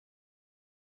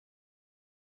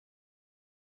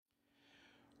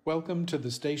Welcome to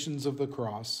the Stations of the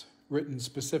Cross, written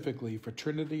specifically for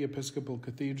Trinity Episcopal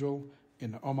Cathedral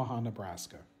in Omaha,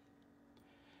 Nebraska.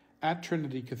 At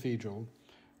Trinity Cathedral,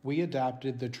 we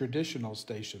adapted the traditional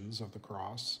Stations of the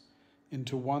Cross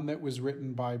into one that was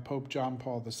written by Pope John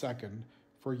Paul II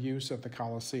for use at the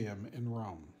Colosseum in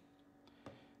Rome.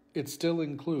 It still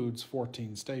includes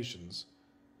 14 stations,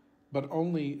 but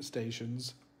only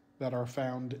stations that are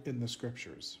found in the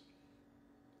Scriptures.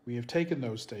 We have taken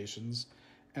those stations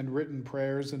and written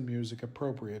prayers and music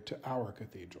appropriate to our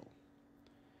cathedral.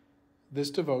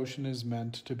 This devotion is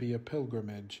meant to be a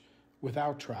pilgrimage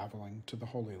without traveling to the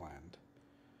Holy Land.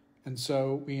 And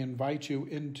so we invite you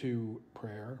into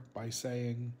prayer by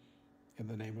saying, in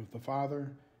the name of the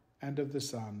Father, and of the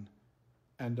Son,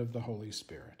 and of the Holy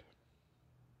Spirit.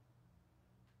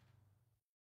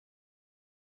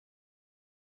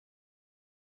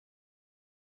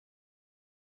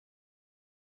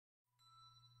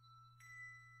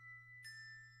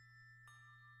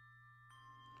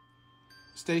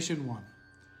 Station 1.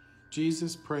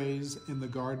 Jesus prays in the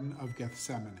Garden of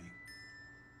Gethsemane.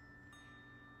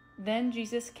 Then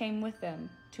Jesus came with them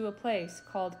to a place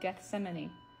called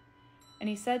Gethsemane, and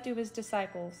he said to his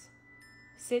disciples,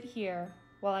 "Sit here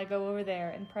while I go over there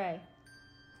and pray."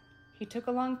 He took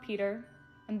along Peter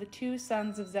and the 2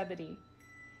 sons of Zebedee,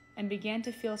 and began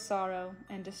to feel sorrow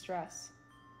and distress.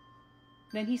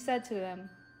 Then he said to them,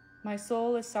 "My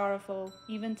soul is sorrowful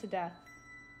even to death.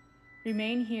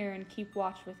 Remain here and keep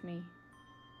watch with me."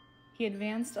 He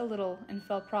advanced a little and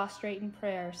fell prostrate in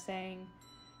prayer, saying,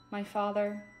 "My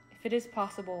Father, if it is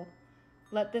possible,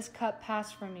 let this cup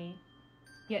pass from me,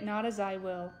 yet not as I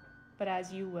will, but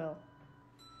as you will."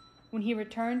 When he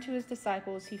returned to his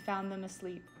disciples, he found them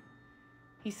asleep.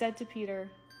 He said to Peter,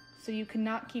 "So you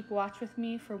cannot keep watch with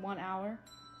me for 1 hour?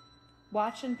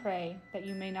 Watch and pray that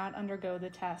you may not undergo the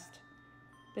test.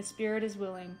 The spirit is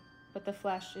willing, but the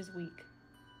flesh is weak."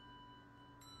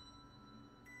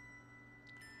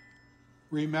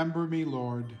 Remember me,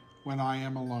 Lord, when I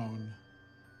am alone.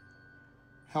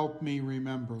 Help me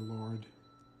remember, Lord,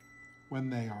 when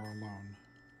they are alone.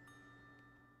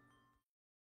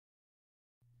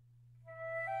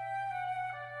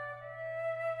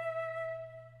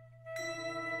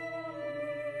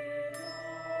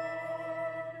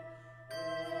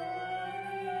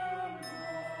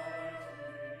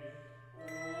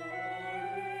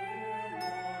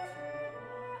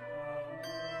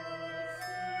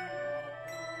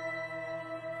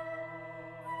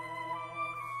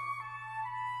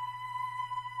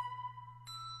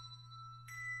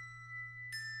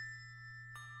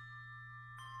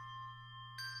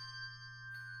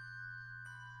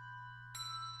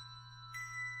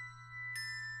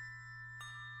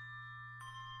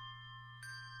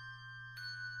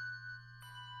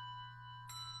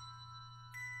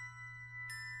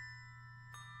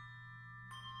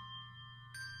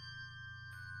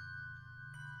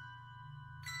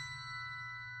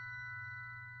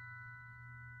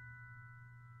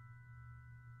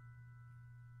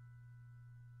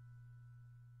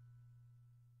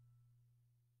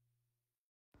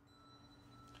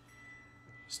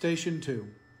 Station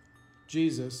 2.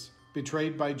 Jesus,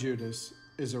 betrayed by Judas,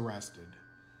 is arrested.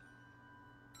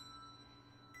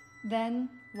 Then,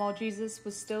 while Jesus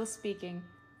was still speaking,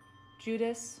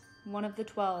 Judas, one of the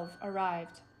 12,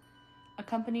 arrived,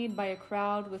 accompanied by a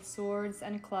crowd with swords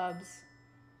and clubs,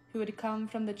 who had come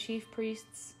from the chief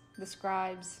priests, the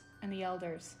scribes, and the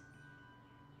elders.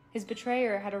 His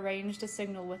betrayer had arranged a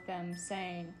signal with them,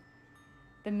 saying,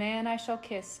 "The man I shall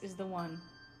kiss is the one.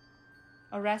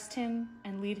 Arrest him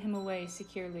and lead him away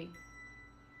securely."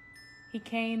 He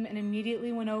came and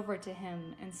immediately went over to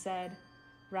him and said,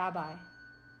 "Rabbi,"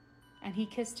 and he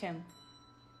kissed him.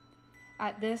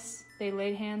 At this, they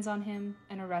laid hands on him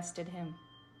and arrested him.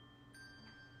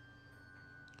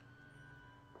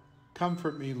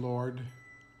 Comfort me, Lord,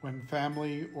 when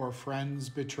family or friends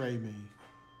betray me.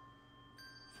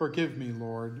 Forgive me,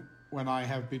 Lord, when I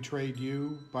have betrayed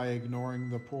you by ignoring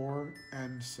the poor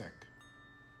and sick.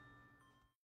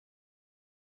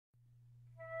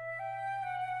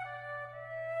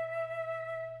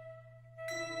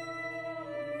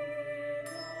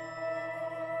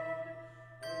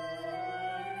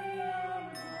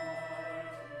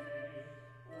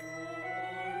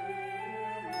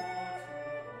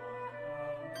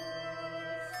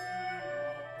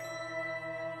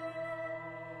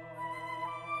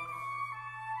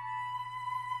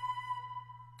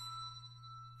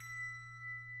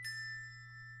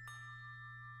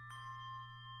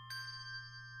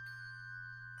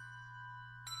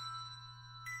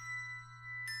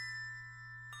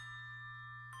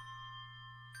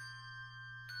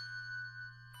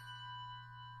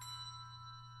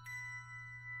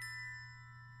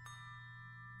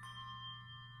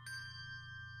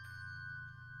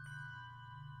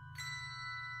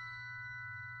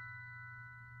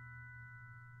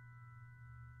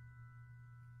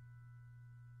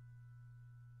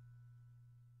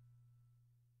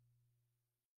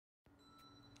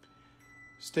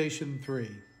 Station 3.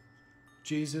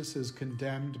 Jesus is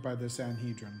condemned by the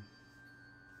Sanhedrin.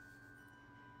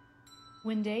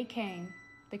 When day came,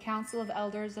 the council of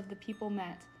elders of the people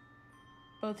met,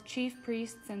 both chief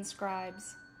priests and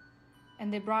scribes,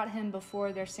 and they brought him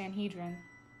before their Sanhedrin.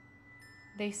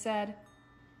 They said,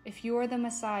 "If you are the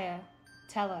Messiah,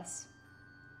 tell us."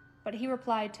 But he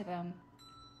replied to them,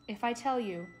 "If I tell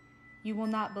you, you will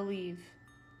not believe,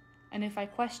 and if I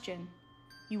question,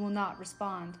 you will not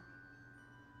respond.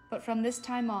 But from this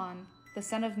time on, the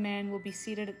Son of Man will be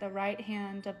seated at the right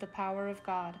hand of the power of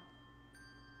God."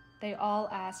 They all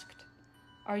asked,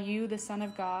 "Are you the Son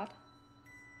of God?"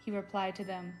 He replied to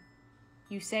them,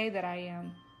 "You say that I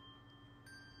am."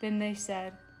 Then they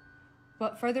said,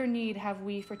 "What further need have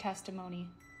we for testimony?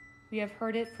 We have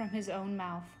heard it from his own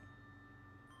mouth."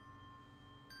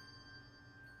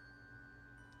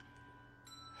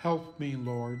 Help me,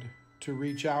 Lord, to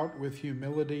reach out with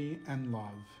humility and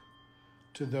love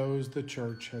to those the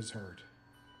Church has hurt.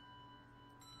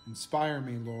 Inspire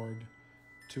me, Lord,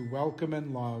 to welcome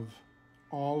and love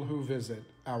all who visit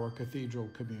our cathedral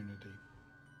community.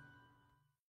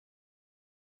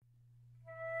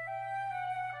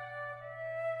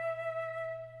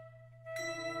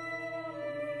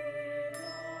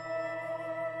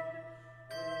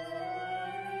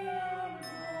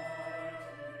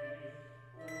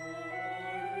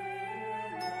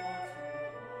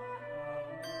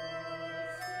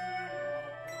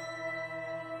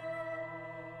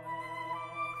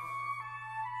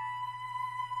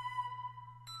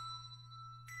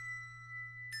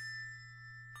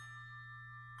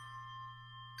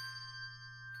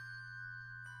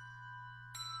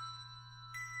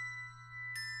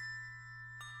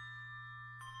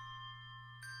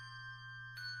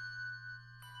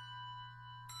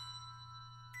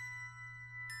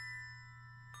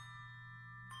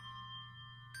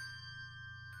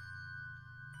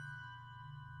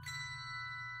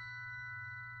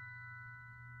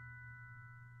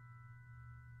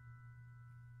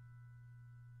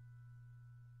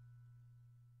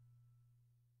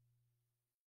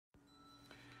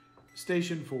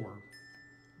 Station 4.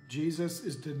 Jesus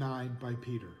is denied by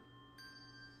Peter.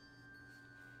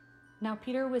 Now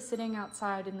Peter was sitting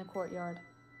outside in the courtyard.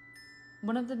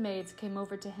 One of the maids came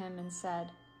over to him and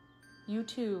said, "You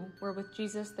too were with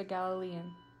Jesus the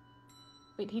Galilean."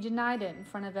 But he denied it in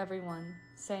front of everyone,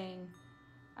 saying,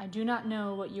 "I do not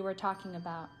know what you are talking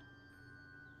about."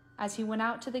 As he went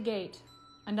out to the gate,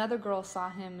 another girl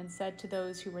saw him and said to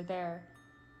those who were there,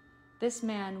 "This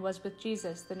man was with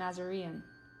Jesus the Nazarene."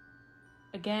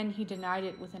 Again he denied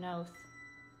it with an oath,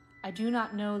 "I do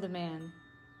not know the man."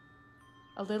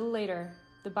 A little later,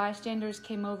 the bystanders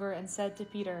came over and said to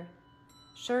Peter,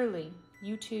 "Surely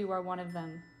you too are one of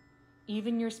them.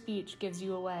 Even your speech gives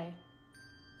you away."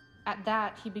 At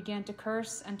that he began to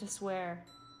curse and to swear,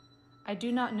 "I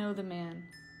do not know the man."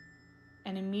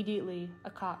 And immediately a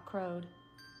cock crowed.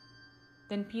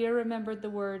 Then Peter remembered the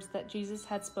words that Jesus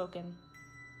had spoken,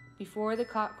 "Before the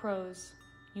cock crows,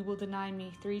 you will deny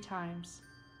me 3 times."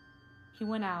 He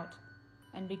went out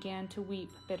and began to weep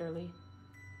bitterly.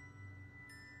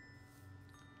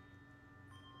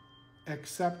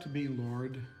 Accept me,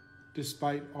 Lord,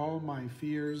 despite all my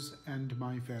fears and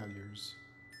my failures.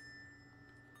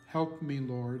 Help me,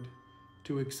 Lord,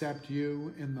 to accept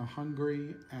you in the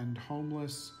hungry and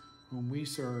homeless whom we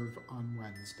serve on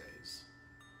Wednesdays.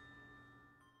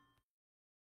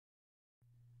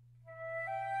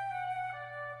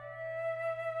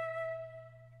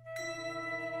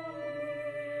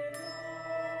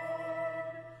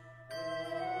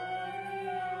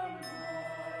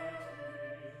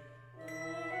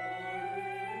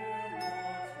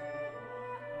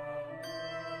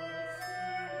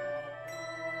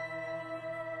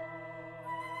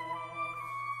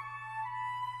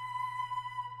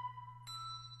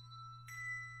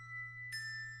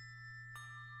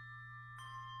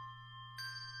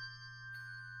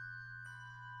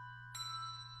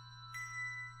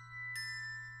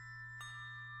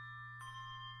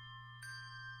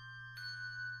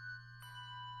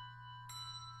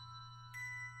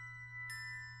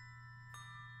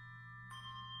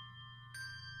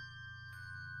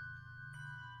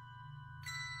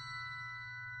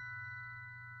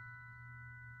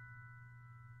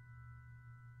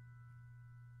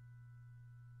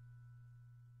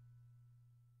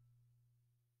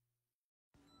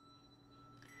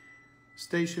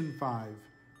 Station 5.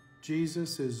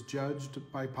 Jesus is judged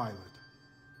by Pilate.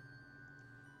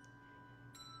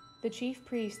 The chief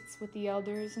priests with the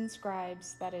elders and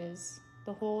scribes, that is,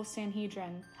 the whole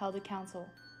Sanhedrin, held a council.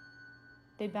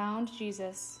 They bound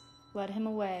Jesus, led him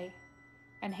away,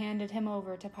 and handed him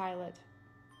over to Pilate.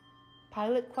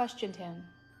 Pilate questioned him,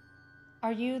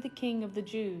 "Are you the king of the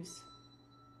Jews?"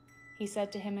 He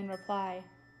said to him in reply,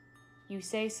 "You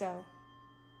say so."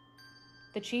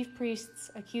 The chief priests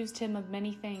accused him of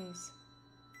many things.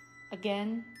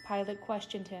 Again, Pilate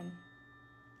questioned him,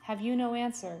 "Have you no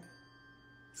answer?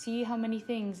 See how many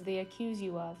things they accuse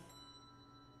you of."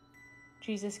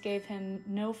 Jesus gave him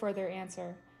no further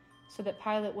answer, so that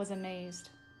Pilate was amazed.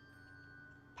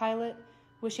 Pilate,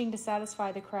 wishing to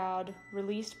satisfy the crowd,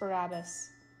 released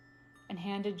Barabbas and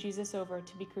handed Jesus over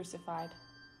to be crucified.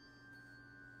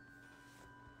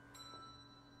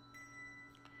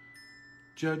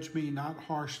 Judge me not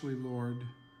harshly, Lord,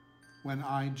 when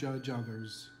I judge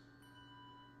others.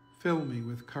 Fill me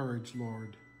with courage,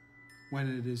 Lord, when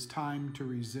it is time to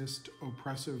resist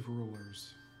oppressive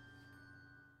rulers.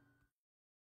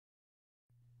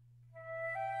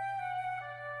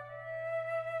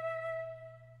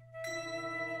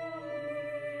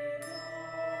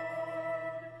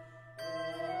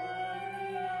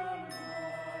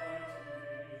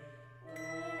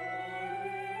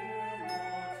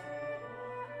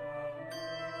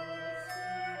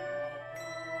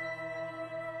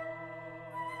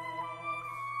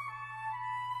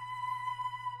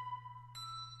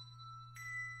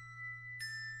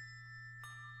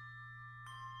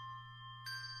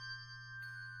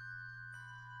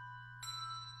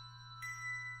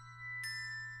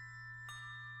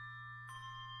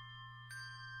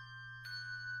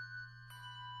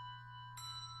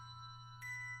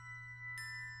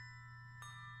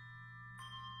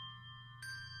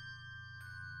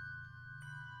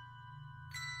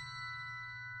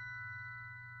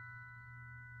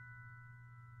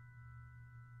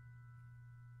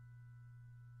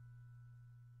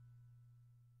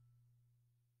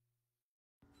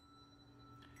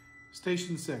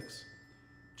 Station 6.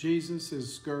 Jesus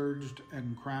is scourged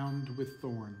and crowned with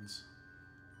thorns.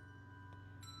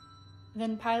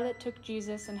 Then Pilate took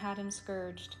Jesus and had him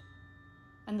scourged.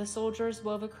 And the soldiers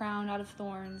wove a crown out of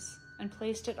thorns and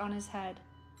placed it on his head,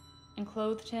 and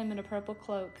clothed him in a purple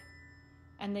cloak.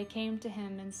 And they came to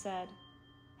him and said,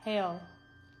 "Hail,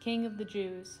 King of the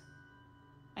Jews!"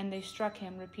 And they struck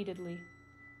him repeatedly.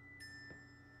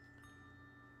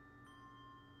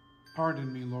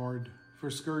 Pardon me, Lord, for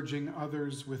scourging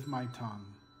others with my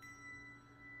tongue.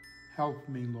 Help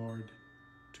me, Lord,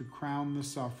 to crown the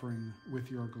suffering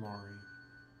with your glory.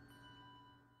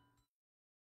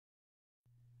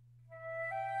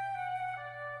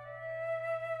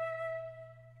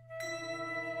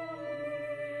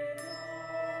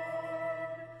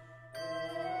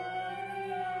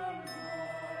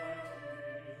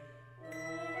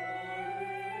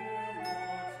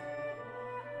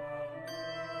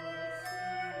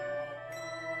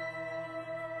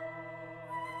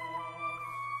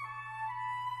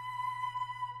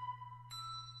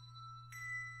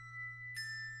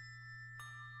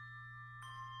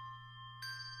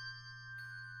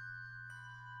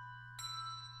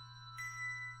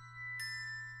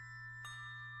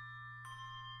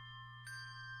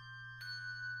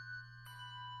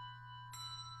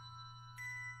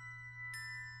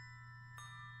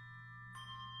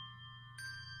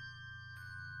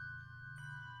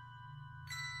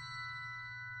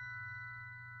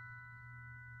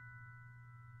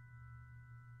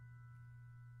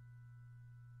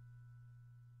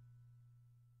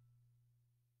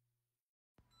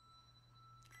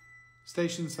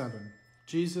 Station 7.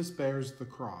 Jesus bears the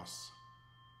cross.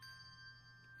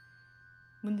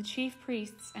 When the chief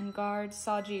priests and guards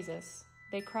saw Jesus,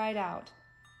 they cried out,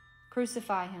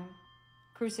 "Crucify him!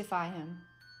 Crucify him!"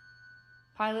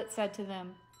 Pilate said to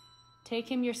them,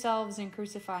 "Take him yourselves and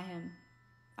crucify him.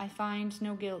 I find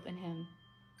no guilt in him."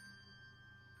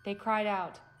 They cried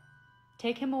out,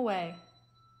 "Take him away!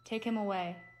 Take him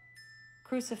away!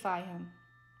 Crucify him!"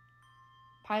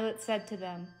 Pilate said to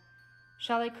them,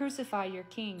 "Shall I crucify your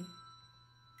king?"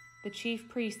 The chief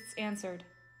priests answered,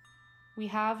 "We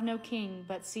have no king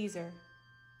but Caesar."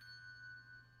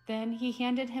 Then he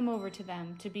handed him over to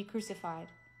them to be crucified.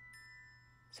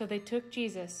 So they took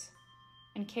Jesus,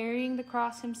 and carrying the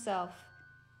cross himself,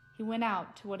 he went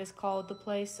out to what is called the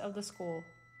place of the skull,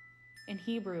 in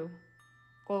Hebrew,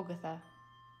 Golgotha.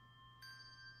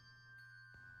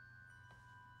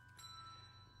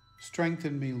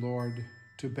 Strengthen me, Lord,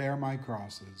 to bear my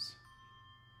crosses.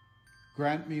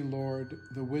 Grant me, Lord,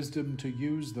 the wisdom to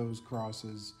use those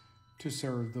crosses to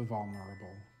serve the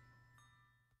vulnerable.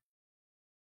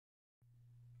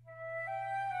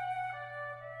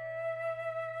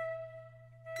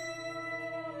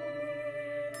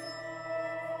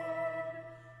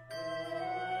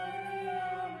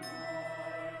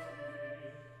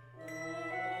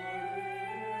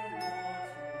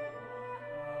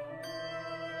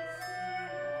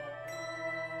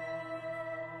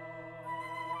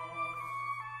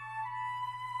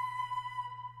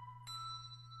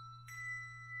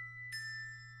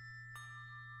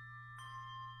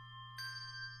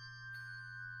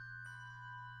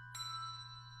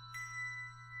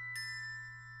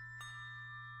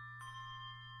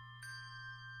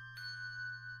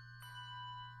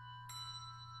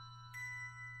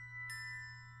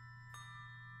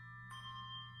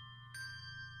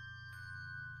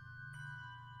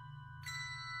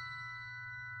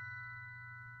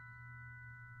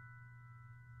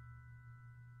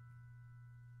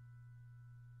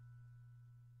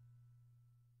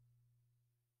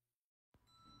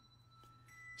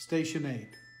 Station 8.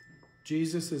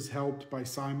 Jesus is helped by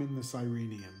Simon the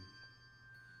Cyrenian.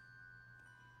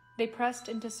 They pressed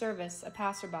into service a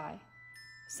passerby,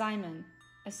 Simon,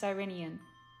 a Cyrenian,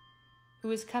 who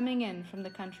was coming in from the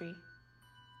country,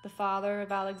 the father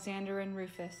of Alexander and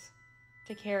Rufus,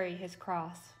 to carry his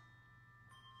cross.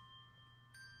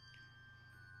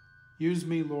 Use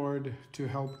me, Lord, to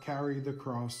help carry the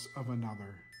cross of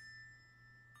another.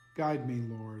 Guide me,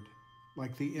 Lord,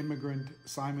 like the immigrant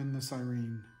Simon the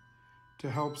Cyrene, to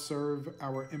help serve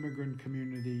our immigrant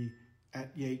community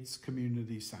at Yates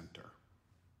Community Center.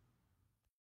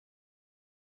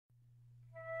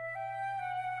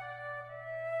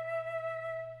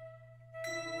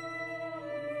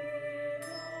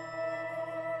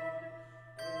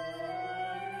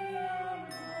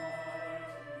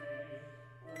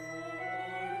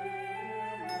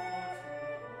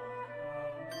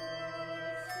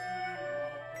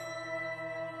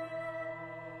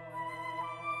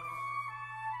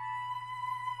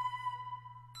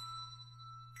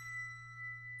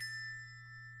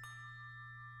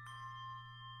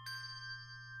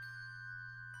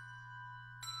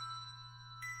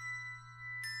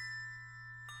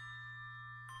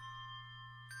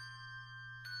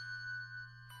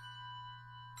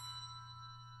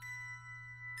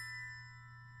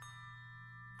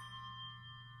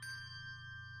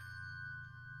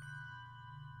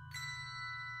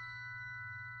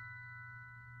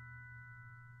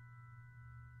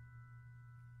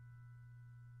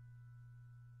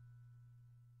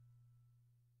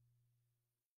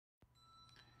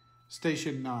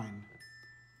 Station 9.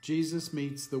 Jesus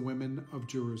meets the women of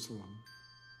Jerusalem.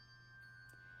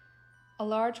 A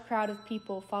large crowd of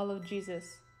people followed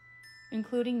Jesus,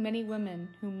 including many women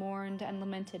who mourned and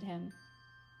lamented him.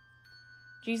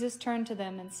 Jesus turned to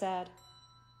them and said,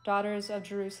 "Daughters of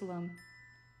Jerusalem,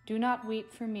 do not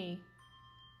weep for me.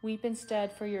 Weep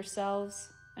instead for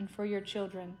yourselves and for your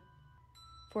children.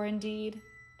 For indeed,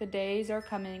 the days are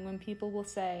coming when people will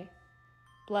say,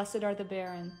 'Blessed are the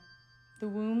barren, the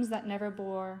wombs that never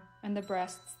bore, and the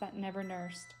breasts that never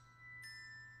nursed.'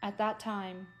 At that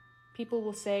time, people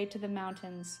will say to the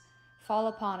mountains, 'Fall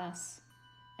upon us,'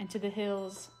 and to the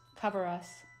hills, 'Cover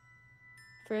us.'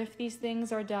 For if these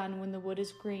things are done when the wood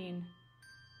is green,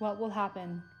 what will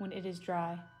happen when it is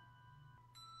dry?"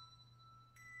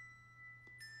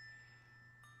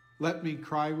 Let me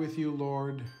cry with you,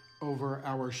 Lord, over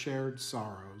our shared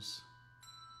sorrows.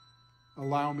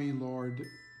 Allow me, Lord,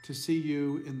 to see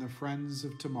you in the friends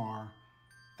of Tamar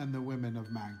and the women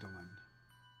of Magdalene.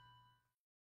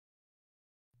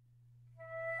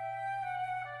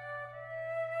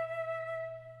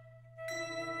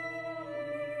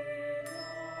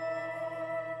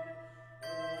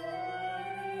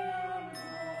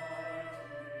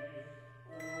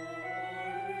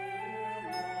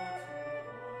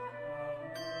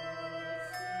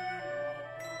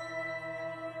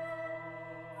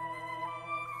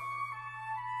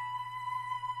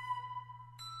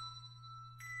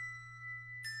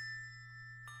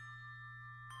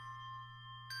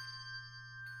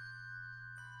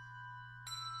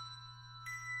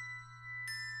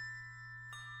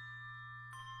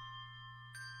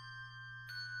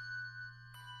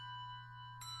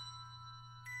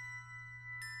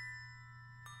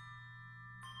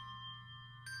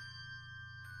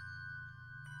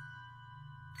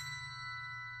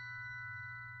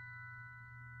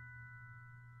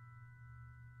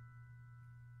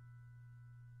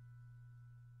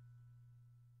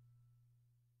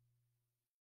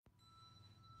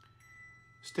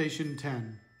 Station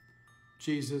 10.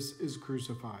 Jesus is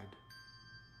crucified.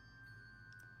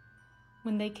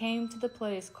 When they came to the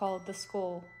place called the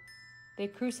Skull, they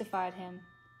crucified him,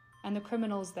 and the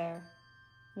criminals there,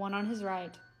 one on his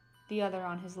right, the other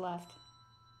on his left.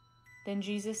 Then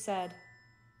Jesus said,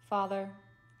 "Father,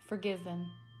 forgive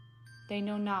them. They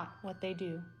know not what they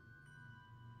do."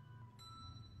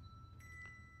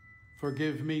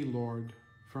 Forgive me, Lord,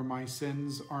 for my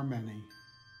sins are many.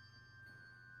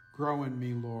 Grow in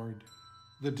me, Lord,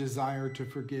 the desire to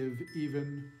forgive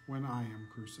even when I am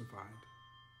crucified.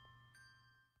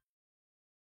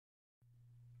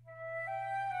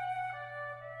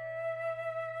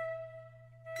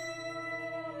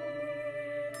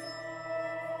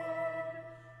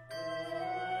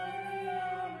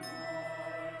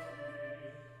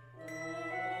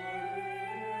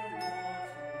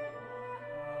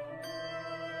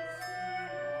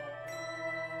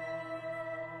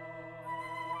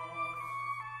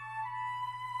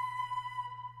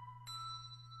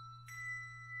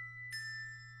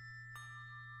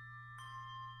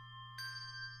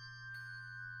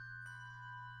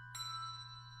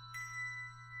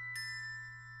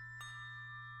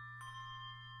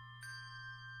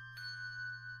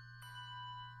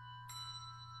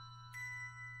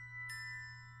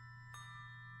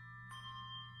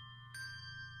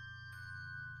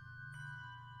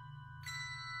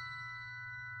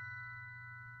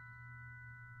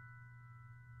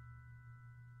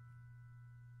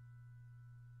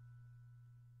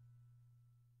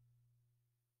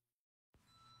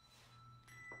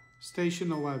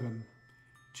 Station 11.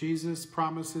 Jesus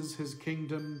promises his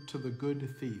kingdom to the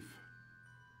good thief.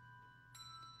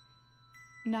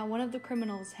 Now one of the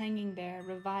criminals hanging there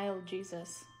reviled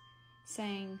Jesus,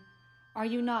 saying, "Are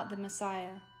you not the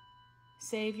Messiah?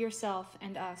 Save yourself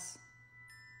and us."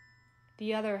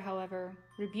 The other, however,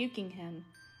 rebuking him,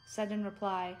 said in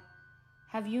reply,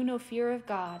 "Have you no fear of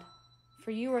God?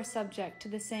 For you are subject to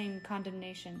the same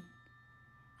condemnation.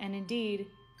 And indeed,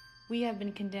 we have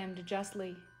been condemned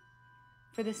justly,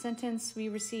 for the sentence we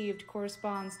received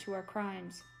corresponds to our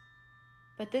crimes.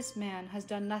 But this man has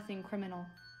done nothing criminal."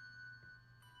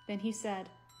 Then he said,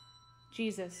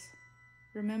 "Jesus,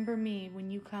 remember me when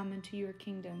you come into your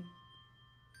kingdom."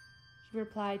 He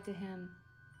replied to him,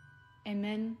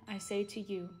 "Amen, I say to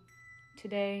you,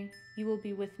 today you will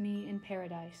be with me in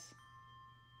paradise."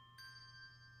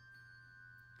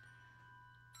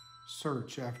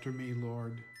 Search after me,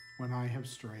 Lord, when I have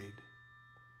strayed.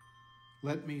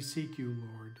 Let me seek you,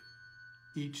 Lord,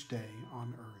 each day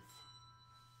on earth.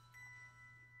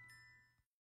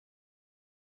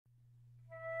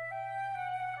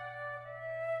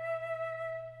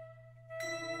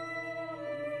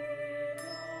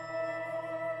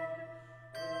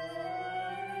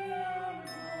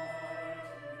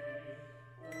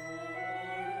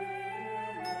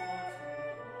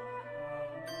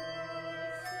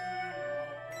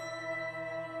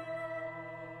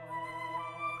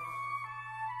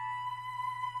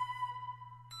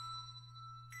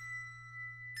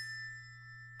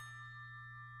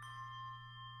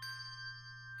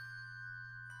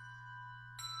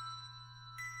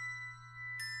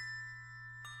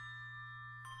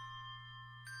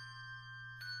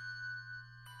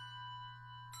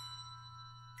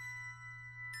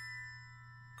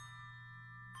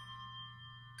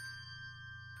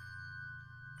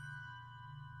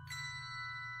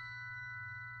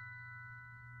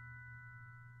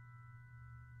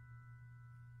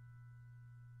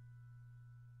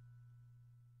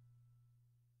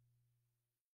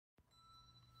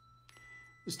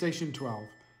 Station 12.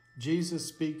 Jesus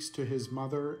speaks to his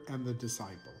mother and the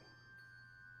disciple.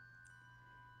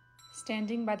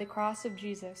 Standing by the cross of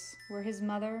Jesus were his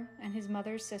mother and his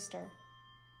mother's sister,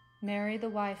 Mary the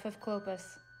wife of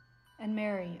Clopas, and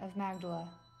Mary of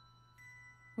Magdala.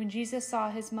 When Jesus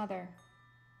saw his mother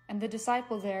and the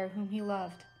disciple there whom he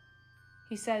loved,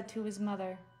 he said to his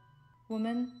mother,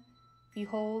 "Woman,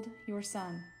 behold your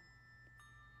son."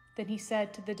 Then he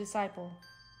said to the disciple,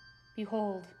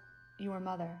 "Behold your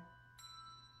mother."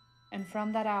 And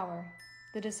from that hour,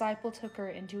 the disciple took her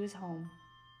into his home.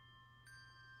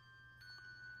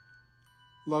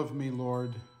 Love me,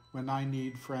 Lord, when I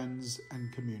need friends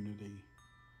and community.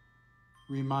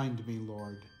 Remind me,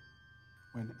 Lord,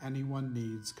 when anyone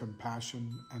needs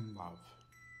compassion and love.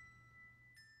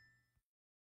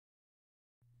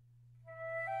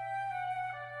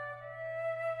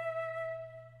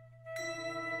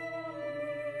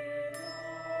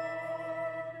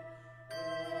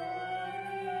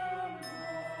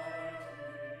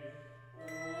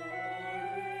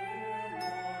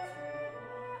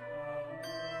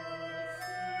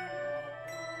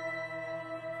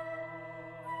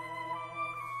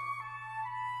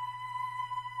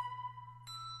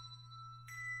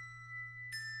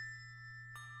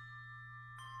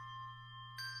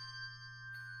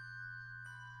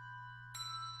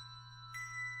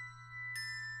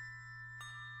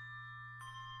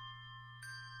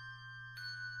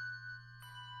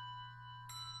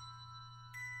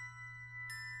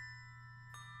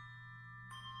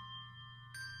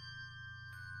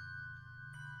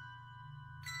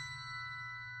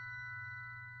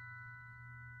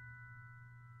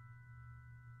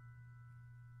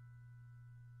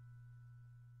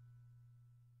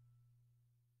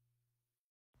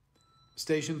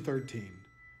 Station 13.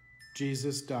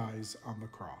 Jesus dies on the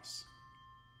cross.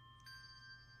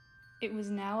 It was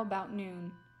now about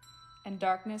noon, and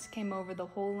darkness came over the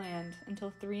whole land until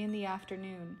 3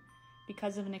 p.m,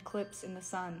 because of an eclipse in the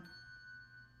sun.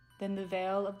 Then the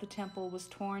veil of the temple was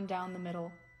torn down the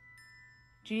middle.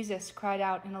 Jesus cried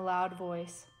out in a loud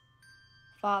voice,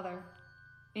 "Father,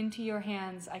 into your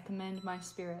hands I commend my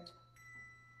spirit."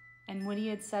 And when he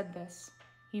had said this,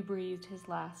 he breathed his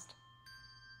last.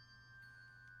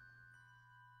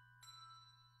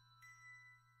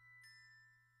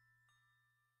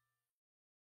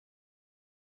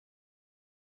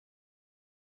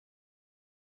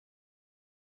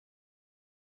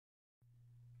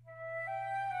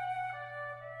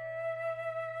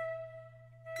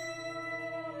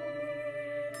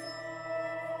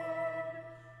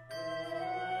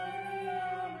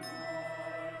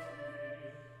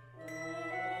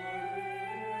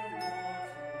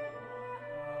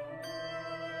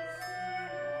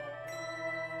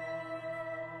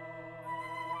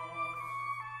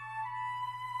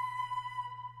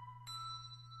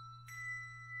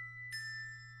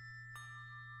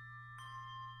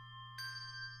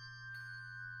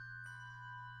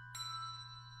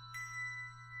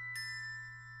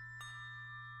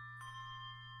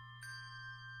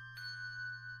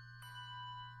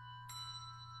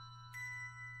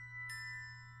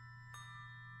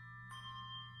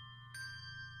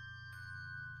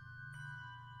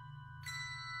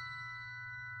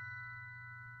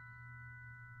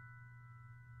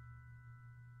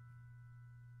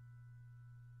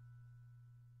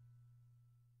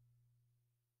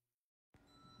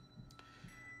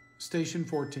 Station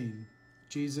 14.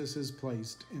 Jesus is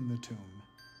placed in the tomb.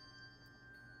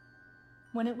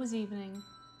 When it was evening,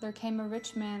 there came a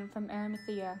rich man from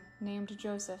Arimathea named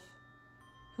Joseph,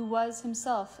 who was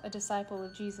himself a disciple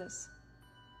of Jesus.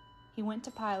 He went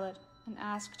to Pilate and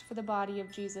asked for the body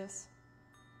of Jesus.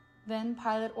 Then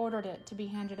Pilate ordered it to be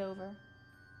handed over.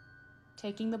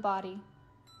 Taking the body,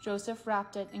 Joseph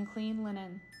wrapped it in clean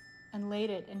linen and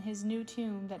laid it in his new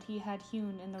tomb that he had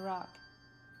hewn in the rock.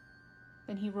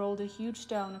 Then he rolled a huge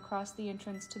stone across the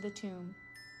entrance to the tomb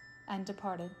and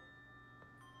departed.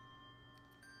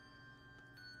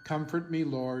 Comfort me,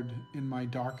 Lord, in my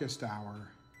darkest hour.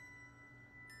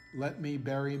 Let me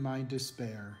bury my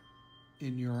despair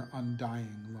in your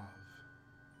undying love.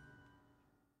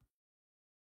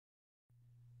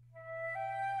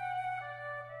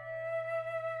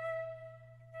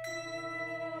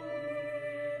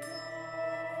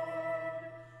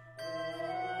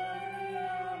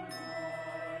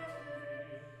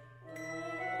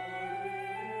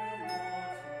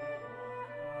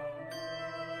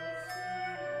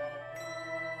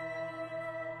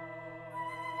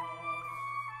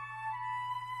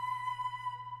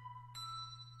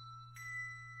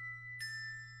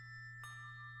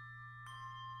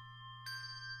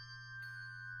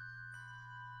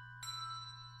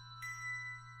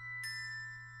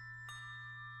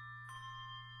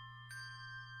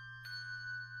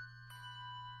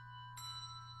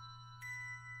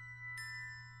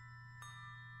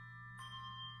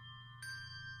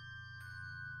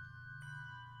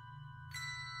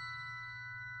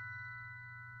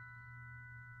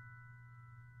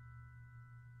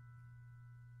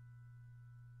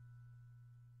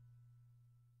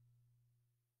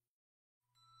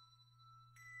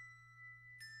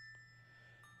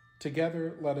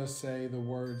 Together, let us say the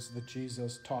words that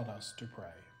Jesus taught us to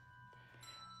pray.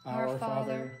 Our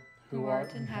Father, who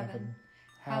art in heaven,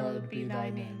 hallowed be thy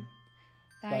name.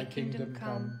 Thy kingdom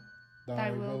come,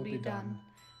 thy will be done,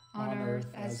 on earth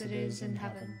as it is in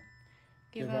heaven.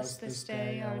 Give us this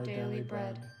day our daily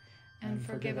bread, and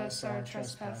forgive us our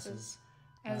trespasses,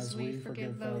 as we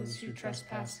forgive those who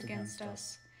trespass against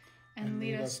us. And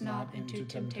lead us not into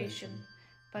temptation,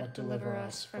 but deliver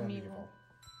us from evil.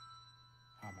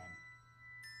 Amen.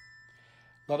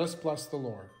 Let us bless the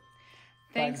Lord.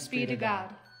 Thanks be to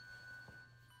God.